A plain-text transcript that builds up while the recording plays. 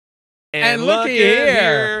And look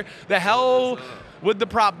here. The hell with the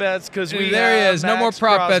prop bets, because we there he is. No more Maxx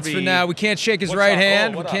prop bets Crosby. for now. We can't shake his What's right up?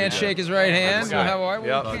 hand. Oh, We what can't up? shake his right hand. Okay. How are we?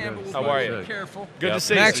 Yep. We can, but we'll How are you? be careful. Good to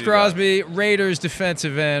see you. Maxx Crosby, Raiders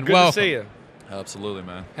defensive end. Good Welcome. to see you. Absolutely,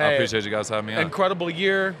 man. Hey, I appreciate you guys having me on. Incredible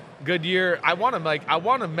year, good year. I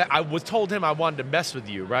was told him I wanted to mess with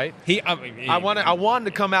you, right? I wanted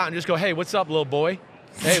to come out and just go, hey, what's up, little boy?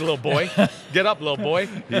 Hey, little boy. Get up, little boy.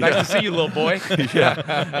 Nice to see you, little boy.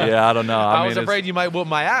 yeah, I don't know. I was afraid you might whoop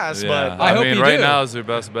my ass, but I hope mean, you right do. now is your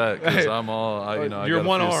best bet because I'm all, I got You're a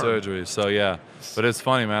one few arm. surgeries. So, yeah. But it's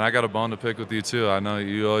funny, man. I got a bone to pick with you, too. I know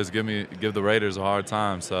you always give the Raiders a hard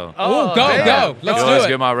time. So Go. Let's you do always it.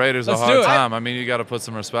 give my Raiders Let's a do hard it. time. I mean, you got to put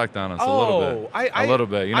some respect on us a little bit. A little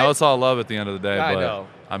bit. You know, it's all love at the end of the day. I but know.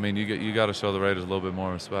 I mean, you got to show the Raiders a little bit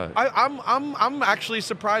more respect. I'm actually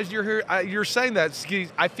surprised you're here. You're saying that.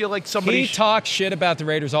 I feel like somebody. He talks shit about the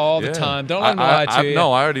Raiders all the Yeah. time. Don't let him lie to you.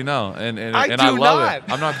 No, I already know, and I I do love not. it.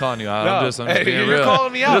 I'm not calling you out. No. I'm just being You're real.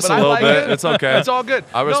 calling me out, just but a I little like bit. it. It's okay. It's all good.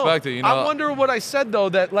 I respect it. You know, I wonder what I said though.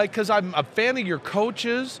 That like, because I'm a fan of your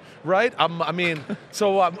coaches, right?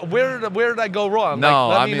 Where did I go wrong? No,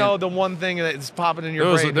 let I me mean, know the one thing that's popping in your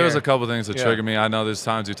brain. There was here. a couple things that triggered me. I know there's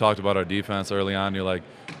times you talked about our defense early on. You're like,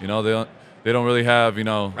 you know, they don't really have, you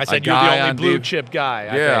know, I said a you're guy the only on blue deep. chip guy.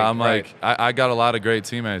 Yeah, I'm right. like, I got a lot of great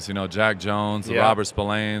teammates. You know, Jack Jones, the Robert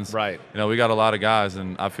Spillanes. Right. You know, we got a lot of guys,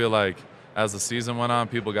 and I feel like as the season went on,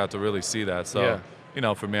 people got to really see that. So. You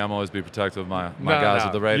know, for me, I'm always be protective of my guys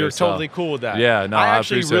with the Raiders. You're totally cool with that. Yeah, no, I I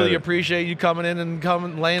actually appreciate really it. appreciate you coming in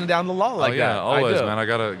and laying down the law like that. Always, I do. man. I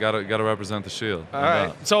gotta represent the Shield. All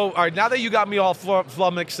right. So, all right. Now that you got me all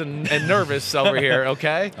flummoxed and nervous over here,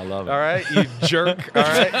 okay? I love it. All right, you jerk. All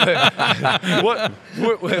right. what?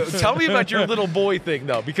 Tell me about your little boy thing,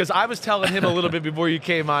 though, because I was telling him a little bit before you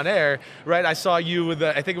came on air. Right. I saw you with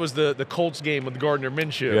I think it was the Colts game with Gardner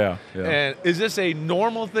Minshew. Yeah. And is this a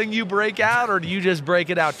normal thing you break out, or do you just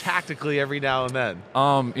break it out tactically every now and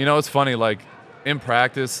then? You know, it's funny. Like in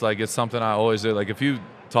practice, like it's something I always do. Like if you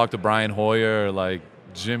talk to Brian Hoyer or like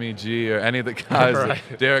Jimmy G or any of the guys, Right.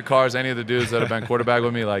 Derek Carr's, any of the dudes that have been quarterback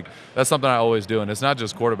with me, like that's something I always do. And it's not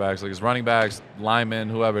just quarterbacks, like it's running backs, linemen,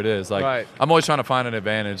 whoever it is. Like Right. I'm always trying to find an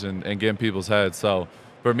advantage and get in people's heads. So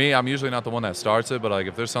for me, I'm usually not the one that starts it, but like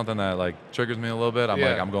if there's something that like triggers me a little bit,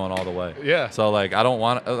 I'm going all the way. Yeah. So like I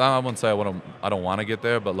wouldn't say I don't want to get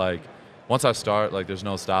there, but like once I start, like there's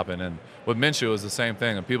no stopping. And with Minshew, it was the same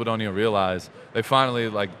thing, and people don't even realize they finally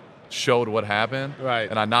like showed what happened. Right.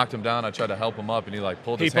 And I knocked him down. I tried to help him up, and he like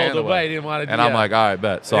pulled He his hand pulled away. away. He didn't want to do And I'm like, all right,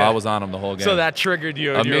 bet. So Yeah. I was on him the whole game. So that triggered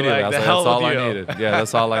you. And you were immediately. like, I was the like, hell that's all with I you. needed. Yeah,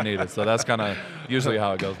 that's all I needed. So that's kind of usually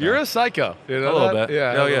how it goes. You're down. a psycho. You know a little that? bit.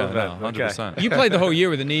 Yeah. Oh a yeah, little no, bit. 100%. You played the whole year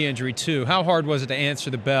with a knee injury, too. How hard was it to answer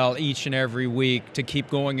the bell each and every week to keep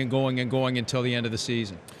going and going and going until the end of the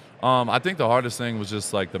season? I think the hardest thing was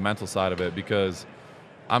just like the mental side of it because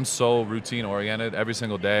I'm so routine oriented. Every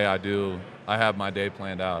single day I have my day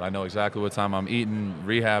planned out. I know exactly what time I'm eating,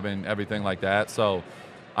 rehabbing, everything like that. So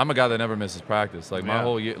I'm a guy that never misses practice. Like my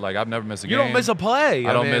whole year, like I've never missed a game. You don't miss a play.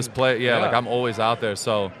 I don't miss play. Yeah, like I'm always out there.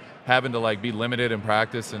 So having to like be limited in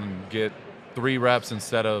practice and get 3 reps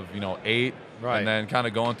instead of 8, Right. and then kind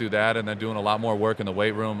of going through that and then doing a lot more work in the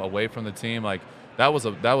weight room away from the team, like that was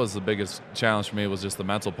the biggest challenge for me, was just the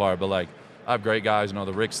mental part. But like I have great guys,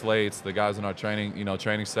 the Rick Slates, the guys in our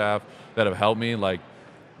training staff that have helped me. Like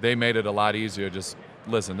they made it a lot easier. Just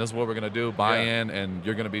listen, this is what we're gonna do. Buy in, and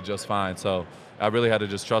you're gonna be just fine. So I really had to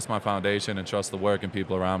just trust my foundation and trust the work and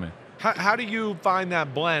people around me. How do you find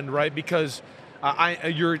that blend, right? Because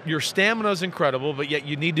your stamina is incredible, but yet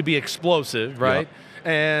you need to be explosive, right?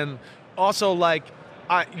 And also, like,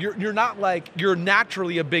 you're not like, you're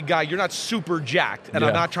naturally a big guy. You're not super jacked, and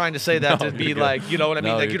I'm not trying to say that to be like, you know what I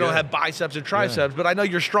mean? No, like you don't have biceps and triceps, but I know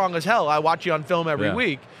you're strong as hell. I watch you on film every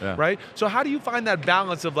week, right? So how do you find that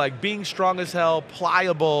balance of like being strong as hell,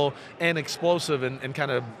 pliable, and explosive, and kind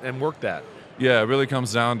of work that? Yeah, it really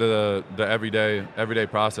comes down to the everyday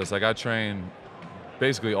process. Like I train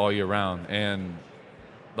basically all year round, and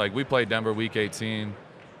like we played Denver week 18.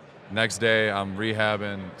 Next day I'm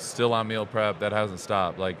rehabbing, still on meal prep. That hasn't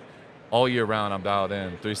stopped. Like all year round I'm dialed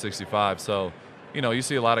in, 365. So you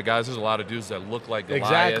see a lot of guys. There's a lot of dudes that look like Goliath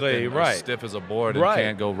Exactly, and right. are stiff as a board and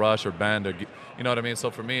can't go rush or bend or you know what I mean. So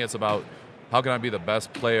for me, it's about how can I be the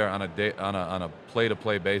best player on a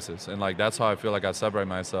play-to-play basis, and like that's how I feel like I separate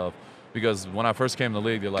myself. Because when I first came to the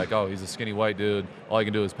league, they're like, oh, he's a skinny white dude. All he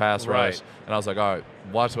can do is pass rush. And I was like, all right,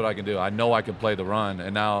 watch what I can do. I know I can play the run,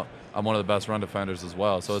 and now I'm one of the best run defenders as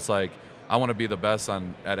well. So it's like I want to be the best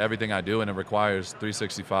at everything I do, and it requires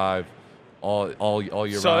 365 all year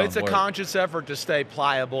round. So it's a work. conscious effort to stay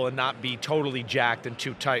pliable and not be totally jacked and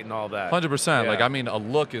too tight and all that. 100%. Yeah. Like, I mean, a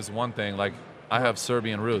look is one thing. Like, I have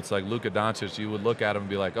Serbian roots. Like Luka Doncic, you would look at him and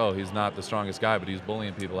be like, oh, he's not the strongest guy, but he's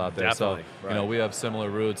bullying people out there. Definitely, So, you know, we have similar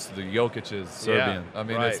roots. The Jokic is Serbian. Yeah, I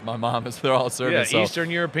mean, right. it's my mom is. They're all Serbian. Yeah, so Eastern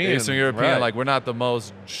European. Eastern European. Right. Like, we're not the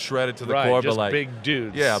most shredded to the Right, core, just but like big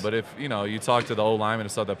dudes. Yeah, but if you know, you talk to the old linemen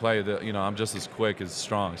and stuff that play, you know, I'm just as quick as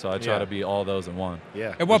strong. So I try to be all those in one.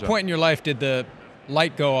 Yeah. At what point in your life did the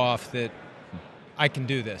light go off that I can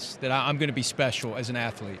do this, that I'm going to be special as an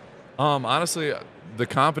athlete? Honestly, the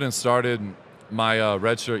confidence started my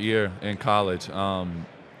redshirt year in college. I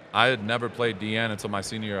had never played DN until my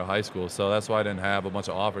senior year of high school, so that's why I didn't have a bunch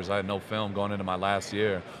of offers. I had no film going into my last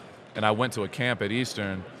year, and I went to a camp at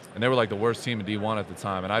Eastern, and they were like the worst team in D1 at the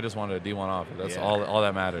time, and I just wanted a D1 offer. That's all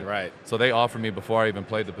that mattered. Right. So they offered me before I even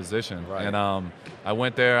played the position, Right. and I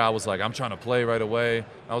went there. I was like, I'm trying to play right away.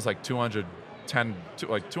 I was like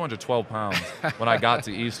 212 pounds when I got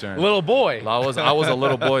to Eastern. Little boy. I was a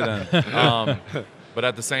little boy then, but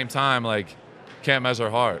at the same time, like, can't measure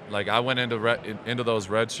heart. Like, I went into those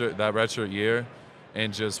redshirt year,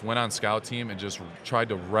 and just went on scout team and just tried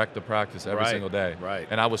to wreck the practice every single day. Right.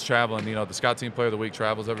 And I was traveling. You know, the scout team player of the week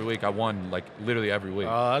travels every week. I won like literally every week.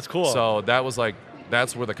 Oh, that's cool. So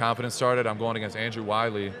that's where the confidence started. I'm going against Andrew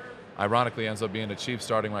Wiley. Ironically, ends up being the Chiefs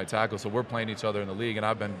starting right tackle. So we're playing each other in the league, and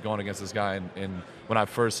I've been going against this guy in when I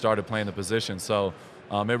first started playing the position. So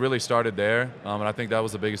it really started there, and I think that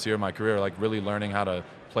was the biggest year of my career, like really learning how to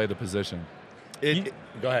play the position. Go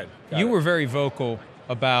ahead. You were very vocal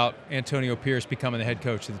about Antonio Pierce becoming the head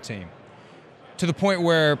coach of the team, to the point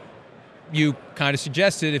where you kind of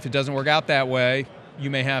suggested if it doesn't work out that way, you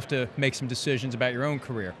may have to make some decisions about your own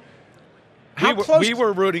career. We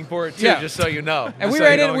were rooting for it too, just so you know. And we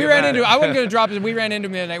ran into. I wasn't going to drop it. We ran into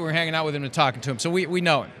him the other night. We were hanging out with him and talking to him, so we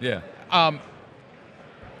know him. Yeah.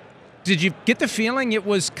 Did you get the feeling it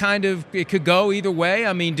was it could go either way?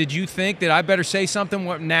 I mean, did you think that I better say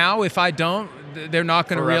something now? If I don't, they're not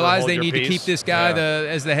going to realize they need to keep this guy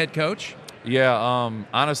as the head coach? Yeah,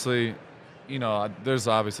 honestly, you know, there's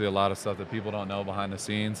obviously a lot of stuff that people don't know behind the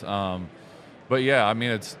scenes. But yeah, I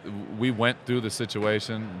mean, we went through the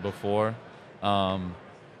situation before.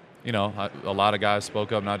 You know, a lot of guys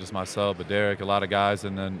spoke up, not just myself, but Derek, a lot of guys,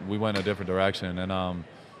 and then we went a different direction. And,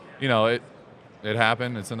 you know, it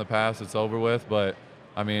happened. It's in the past. It's over with. But,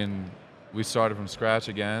 I mean, we started from scratch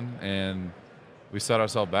again, and we set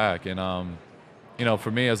ourselves back. And, you know,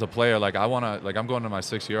 for me as a player, like, I'm going to my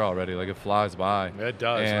 6th year already. Like, it flies by. It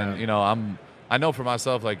does, and, man. you know, I know for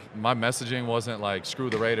myself, like, my messaging wasn't like, screw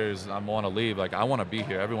the Raiders, I want to leave. Like, I want to be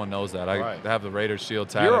here. Everyone knows that. I have the Raiders shield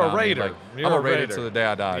tatted You're a on me. Raider. Like, You're I'm a a Raider Raider to the day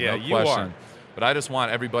I die, Yeah, no you question. are. But I just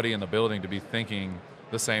want everybody in the building to be thinking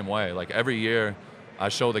the same way. Like, every year, I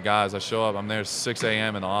show the guys, I show up, I'm there 6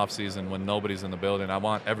 a.m. in the off season when nobody's in the building. I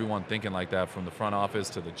want everyone thinking like that, from the front office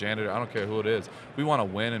to the janitor. I don't care who it is. We want to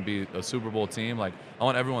win and be a Super Bowl team. Like, I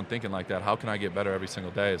want everyone thinking like that. How can I get better every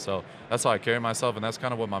single day? So that's how I carry myself, and that's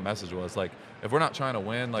kind of what my message was. Like, if we're not trying to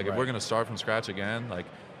win, like, if we're going to start from scratch again, like,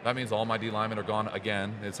 that means all my D linemen are gone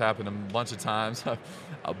again. It's happened a bunch of times.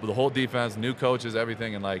 The whole defense, new coaches,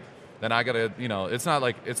 everything, and like, then I got to, you know, it's not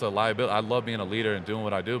like it's a liability. I love being a leader and doing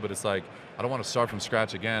what I do, but it's like, I don't want to start from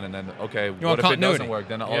scratch again. And then, okay, what if it doesn't work?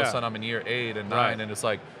 Then all of a sudden I'm in year 8 and 9, and it's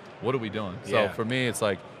like, what are we doing? So for me, it's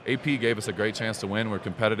like, AP gave us a great chance to win. We're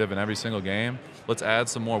competitive in every single game. Let's add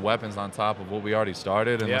some more weapons on top of what we already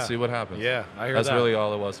started, and let's see what happens. Yeah, I hear That's that. really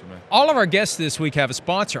all it was for me. All of our guests this week have a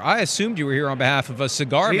sponsor. I assumed you were here on behalf of a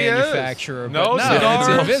cigar manufacturer. No but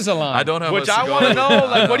cigars. It's Invisalign. I don't have Which a cigar. I want to know,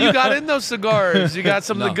 like, what do you got in those cigars? You got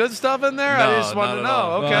some of the good stuff in there? I No, just want to not at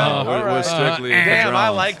all. know. Okay, No, all we're right. strictly Damn, I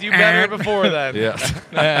drums. liked you better before then. Yeah.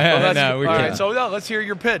 No, we all can't. right, so let's hear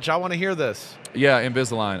your pitch. I want to hear this. Yeah,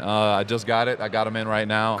 Invisalign. I just got it. I got them in right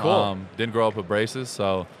now. Cool. Didn't grow up with braces,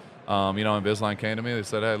 so you know, Invisalign came to me. They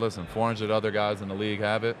said, "Hey, listen, 400 other guys in the league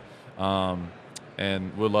have it,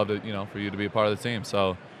 and we'd love to, you know, for you to be a part of the team."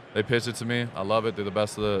 So they pitched it to me. I love it. They're the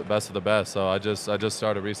best of the best. So I just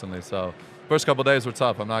started recently. So first couple of days were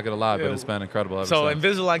tough. I'm not gonna lie, but it's been incredible ever So since.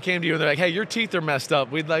 Invisalign came to you and they're like, "Hey, your teeth are messed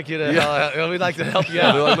up. We'd like you to. We'd like to help you They're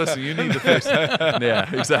out." like, "Listen, you need to fix it." Yeah,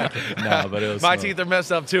 exactly. No, but it was My smooth. teeth are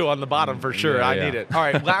messed up too on the bottom for sure. Yeah, I yeah. need it. All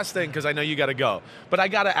right, last thing, because I know you got to go, but I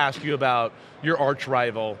got to ask you about your arch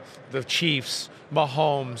rival, the Chiefs,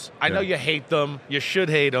 Mahomes. I know you hate them. You should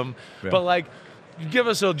hate them, but like, give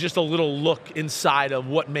us just a little look inside of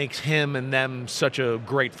what makes him and them such a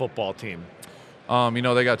great football team. You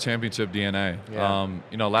know, they got championship DNA. Yeah.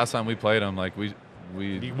 You know, last time we played them, like we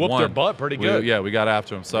You whooped won. their butt pretty good. We got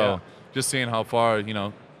after them. So Yeah. just seeing how far, you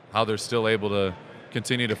know, how they're still able to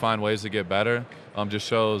continue to find ways to get better. Just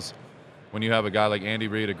shows when you have a guy like Andy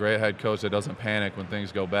Reid, a great head coach that doesn't panic when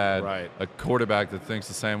things go bad, a quarterback that thinks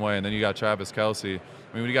the same way, and then you got Travis Kelce.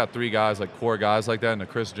 I mean, when you got 3 guys, like core guys like that, and the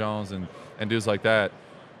Chris Jones and dudes like that,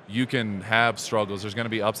 you can have struggles. There's going to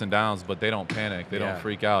be ups and downs, but they don't panic. They don't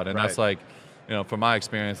freak out. And that's like, you know, from my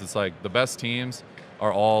experience, it's like the best teams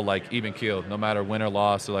are all like even keeled. No matter win or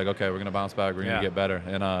loss, they're like, okay, we're going to bounce back. We're going to get better.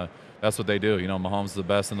 And that's what they do. You know, Mahomes is the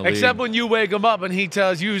best in the league. Except when you wake him up and he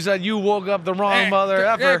tells you that you woke up the wrong mother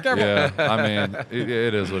ever. Yeah, I mean,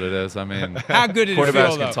 it is what it is. I mean, how good did it feel,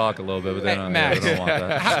 quarterbacks can talk a little bit, but they don't want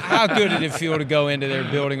that. How good did it feel to go into their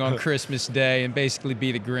building on Christmas Day and basically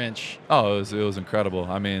be the Grinch? Oh, it was incredible.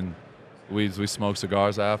 I mean, we smoked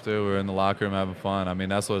cigars after. We were in the locker room having fun. I mean,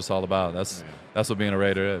 that's what it's all about. That's what being a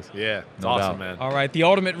Raider is. Yeah, it's no awesome, doubt. man. All right, the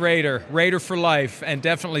ultimate Raider for life, and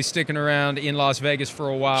definitely sticking around in Las Vegas for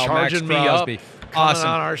a while. Charging Maxx Crosby. me up. Awesome.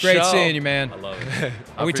 On our Great show. seeing you, man. I love it.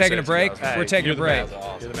 Are we taking a break? Hey, We're taking a break.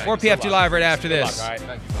 More PFT Live right after this.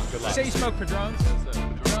 Say you smoke Padrones.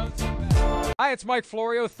 Hi, it's Mike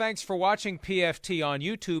Florio. Thanks for watching PFT on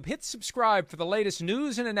YouTube. Hit subscribe for the latest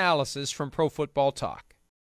news and analysis from Pro Football Talk.